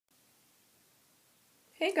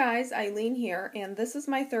Hey guys, Eileen here, and this is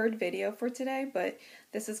my third video for today, but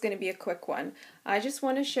this is going to be a quick one. I just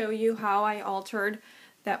want to show you how I altered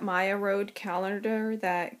that Maya Road calendar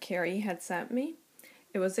that Carrie had sent me.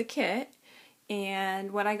 It was a kit,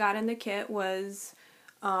 and what I got in the kit was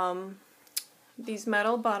these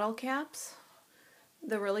metal bottle caps,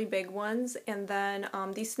 the really big ones, and then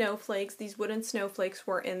these snowflakes, these wooden snowflakes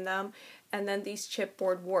were in them, and then these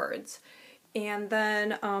chipboard words. And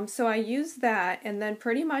then, so I used that, and then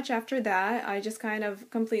pretty much after that, I just kind of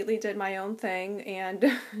completely did my own thing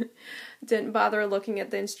and didn't bother looking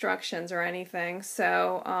at the instructions or anything.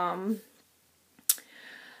 So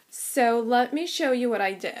let me show you what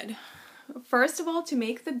I did. First of all, to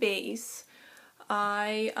make the base,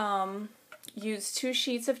 I used 2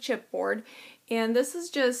 sheets of chipboard, and this is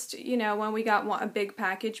just, you know, when we got a big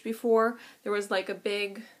package before, there was like a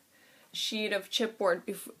big sheet of chipboard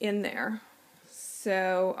in there.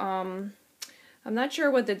 So, I'm not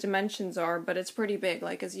sure what the dimensions are, but it's pretty big.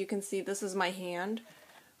 Like, as you can see, this is my hand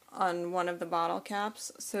on one of the bottle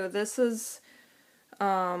caps. So this is,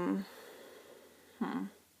 I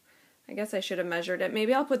guess I should have measured it.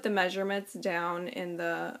 Maybe I'll put the measurements down in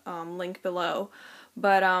the link below.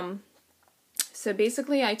 But, so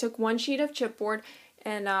basically I took 1 sheet of chipboard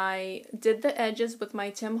and I did the edges with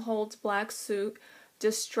my Tim Holtz Black Suit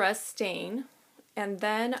Distress Stain. And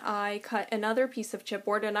then I cut another piece of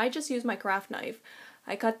chipboard, and I just used my craft knife.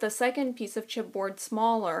 I cut the second piece of chipboard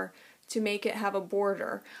smaller to make it have a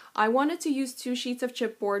border. I wanted to use 2 sheets of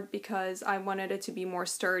chipboard because I wanted it to be more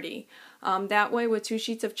sturdy. That way with 2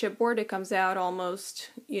 sheets of chipboard it comes out almost,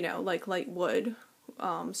 you know, like light wood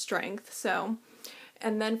strength. So,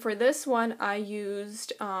 and then for this one I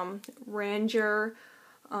used Ranger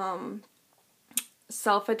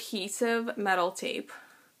self-adhesive metal tape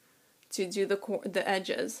to do the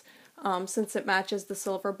edges, since it matches the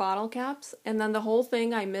silver bottle caps. And then the whole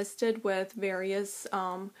thing I misted with various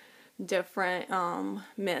different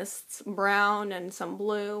mists, brown and some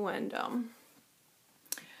blue, and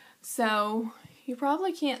so you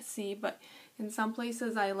probably can't see, but in some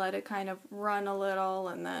places I let it kind of run a little,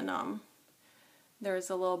 and then there's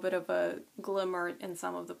a little bit of a glimmer in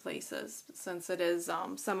some of the places, since it is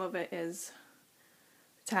some of it is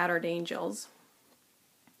Tattered Angels.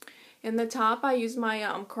 In the top, I used my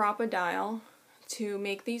crocodile to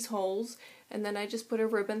make these holes, and then I just put a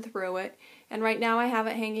ribbon through it. And right now I have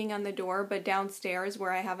it hanging on the door, but downstairs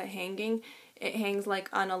where I have it hanging, it hangs like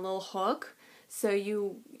on a little hook. So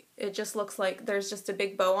it just looks like there's just a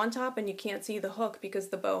big bow on top, and you can't see the hook because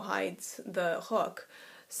the bow hides the hook.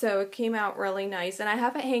 So it came out really nice. And I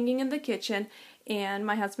have it hanging in the kitchen, and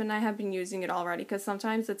my husband and I have been using it already, because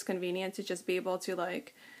sometimes it's convenient to just be able to,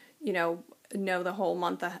 like, you know the whole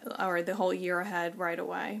month or the whole year ahead right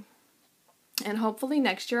away. And hopefully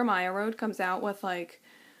next year Maya Road comes out with like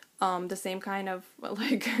the same kind of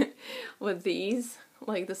like with these,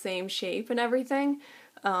 like the same shape and everything,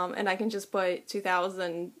 and I can just put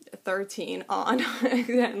 2013 on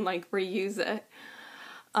and like reuse it.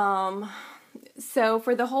 So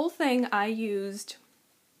for the whole thing I used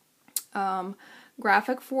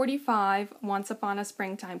Graphic 45 Once Upon a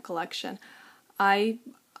Springtime collection.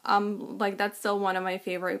 Like, that's still one of my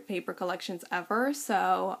favorite paper collections ever,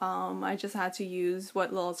 so I just had to use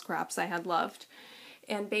what little scraps I had left.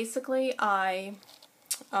 And basically I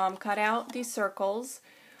cut out these circles.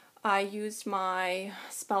 I used my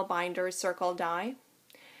Spellbinder circle die.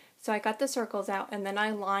 So I cut the circles out, and then I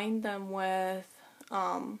lined them with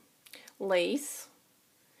lace.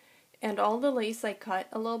 And all the lace I cut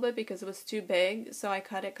a little bit because it was too big, so I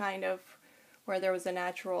cut it kind of where there was a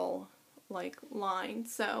natural like line.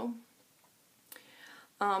 So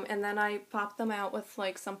and then I popped them out with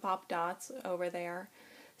like some pop dots over there.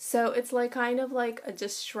 So it's like kind of like a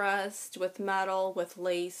distressed with metal with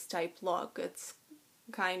lace type look. It's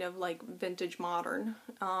kind of like vintage modern.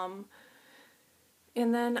 And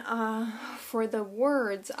then for the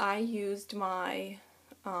words I used my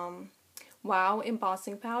WOW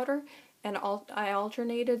Embossing powder, and I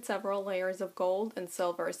alternated several layers of gold and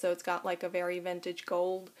silver, so it's got like a very vintage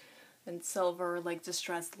gold and silver, like,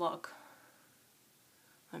 distressed look.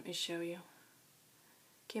 Let me show you.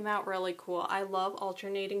 Came out really cool. I love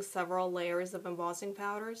alternating several layers of embossing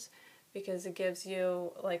powders because it gives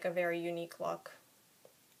you like a very unique look.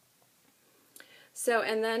 So,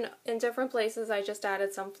 and then in different places I just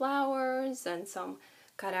added some flowers and some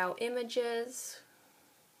cut out images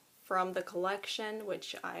from the collection,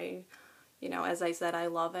 which as I said, I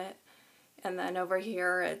love it. And then over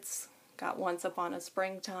here it's got Once Upon a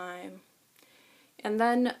Springtime. And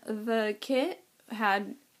then the kit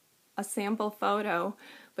had a sample photo,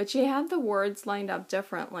 But she had the words lined up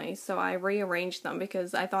differently, so I rearranged them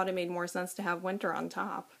because I thought it made more sense to have winter on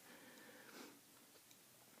top.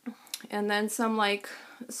 And then some like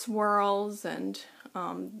swirls, and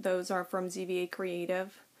those are from ZVA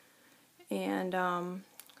Creative. And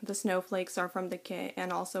the snowflakes are from the kit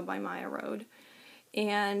and also by Maya Road.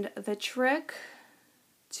 And the trick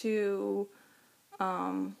to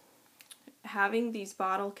having these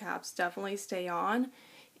bottle caps definitely stay on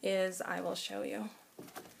is, I will show you.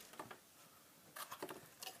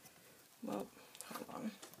 Well, hold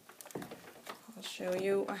on. I'll show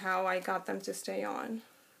you how I got them to stay on.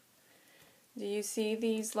 Do you see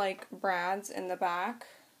these like brads in the back?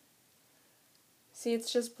 See,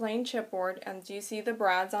 it's just plain chipboard, and do you see the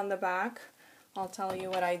brads on the back? I'll tell you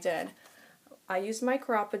what I did. I used my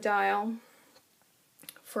Crop-A-Dile.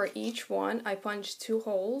 For each one, I punched 2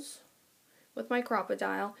 holes with my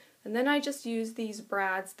Crop-A-Dile, and then I just used these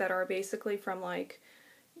brads that are basically from like,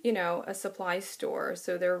 you know, a supply store.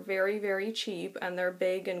 So they're very, very cheap, and they're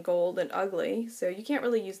big and gold and ugly, so you can't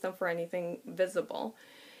really use them for anything visible.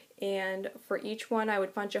 And for each one, I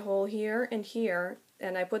would punch a hole here and here,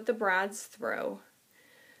 and I put the brads through.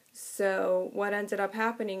 So what ended up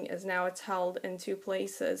happening is now it's held in 2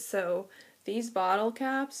 places. So these bottle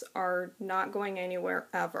caps are not going anywhere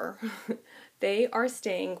ever. They are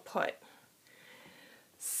staying put.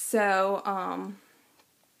 So,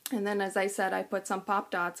 and then as I said, I put some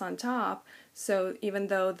pop dots on top. So even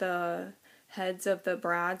though the heads of the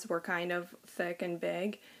brads were kind of thick and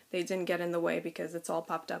big, they didn't get in the way because it's all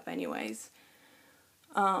popped up anyways.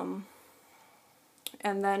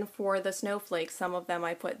 And then for the snowflakes, some of them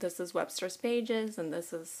I put, this is Webster's Pages, and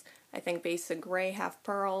this is, I think, Basic Gray Half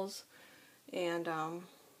Pearls, and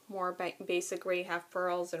more Basic Gray Half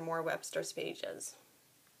Pearls and more Webster's Pages.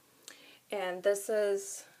 And this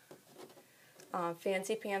is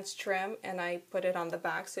Fancy Pants Trim, and I put it on the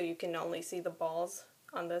back so you can only see the balls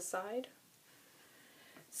on this side.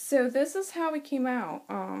 So this is how it came out.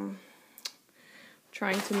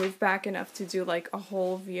 Trying to move back enough to do like a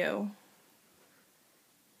whole view.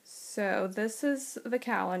 So this is the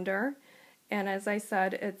calendar, and as I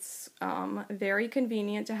said, it's very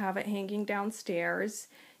convenient to have it hanging downstairs,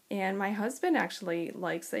 and my husband actually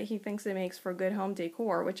likes it. He thinks it makes for good home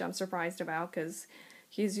decor, which I'm surprised about because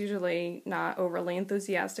he's usually not overly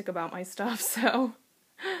enthusiastic about my stuff, so.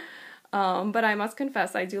 But I must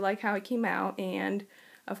confess, I do like how it came out, and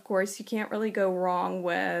of course you can't really go wrong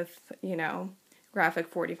with, you know, graphic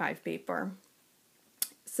 45 paper.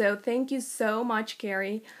 So thank you so much,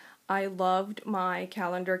 Carrie. I loved my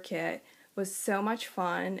calendar kit. It was so much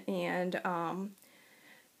fun, and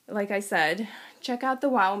like I said, check out the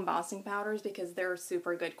WOW Embossing powders because they're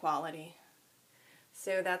super good quality.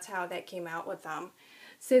 So that's how that came out with them.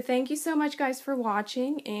 So thank you so much, guys, for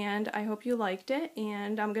watching, and I hope you liked it,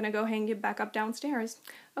 and I'm going to go hang it back up downstairs.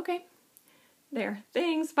 Okay, there.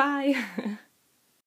 Thanks, bye.